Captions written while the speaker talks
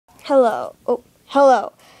Hello.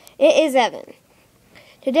 It is Evan.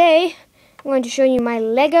 Today, I'm going to show you my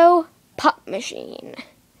Lego Pop Machine.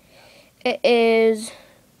 It is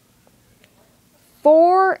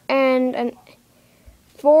 4 and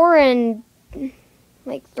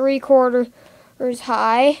 3/4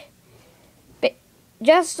 high, but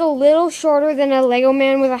just a little shorter than a Lego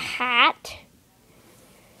man with a hat.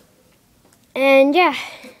 And yeah,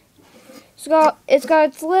 it's got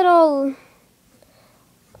its little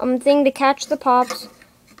thing to catch the pops.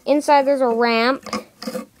 Inside there's a ramp.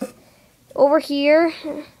 Over here,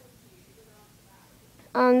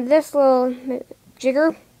 this little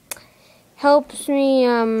jigger helps me.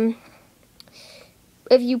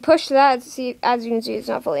 If you push that, as you can see, it's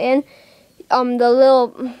not fully in. The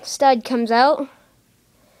little stud comes out,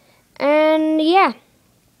 and yeah.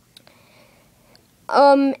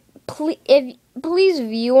 Please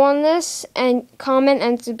view on this and comment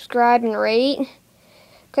and subscribe and rate.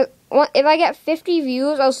 Cause if I get 50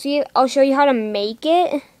 views, I'll show you how to make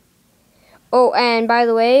it. Oh, and by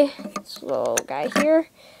the way, this little guy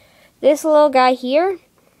here,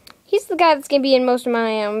 he's the guy that's gonna be in most of my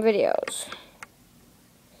videos.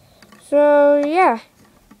 So yeah,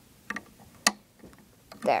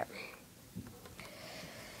 there.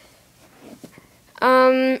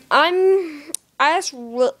 I'm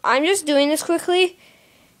just doing this quickly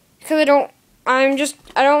because I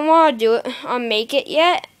don't want to do it make it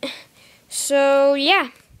yet. So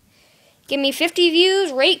yeah, give me 50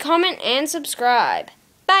 views, rate, comment, and subscribe.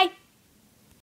 Bye.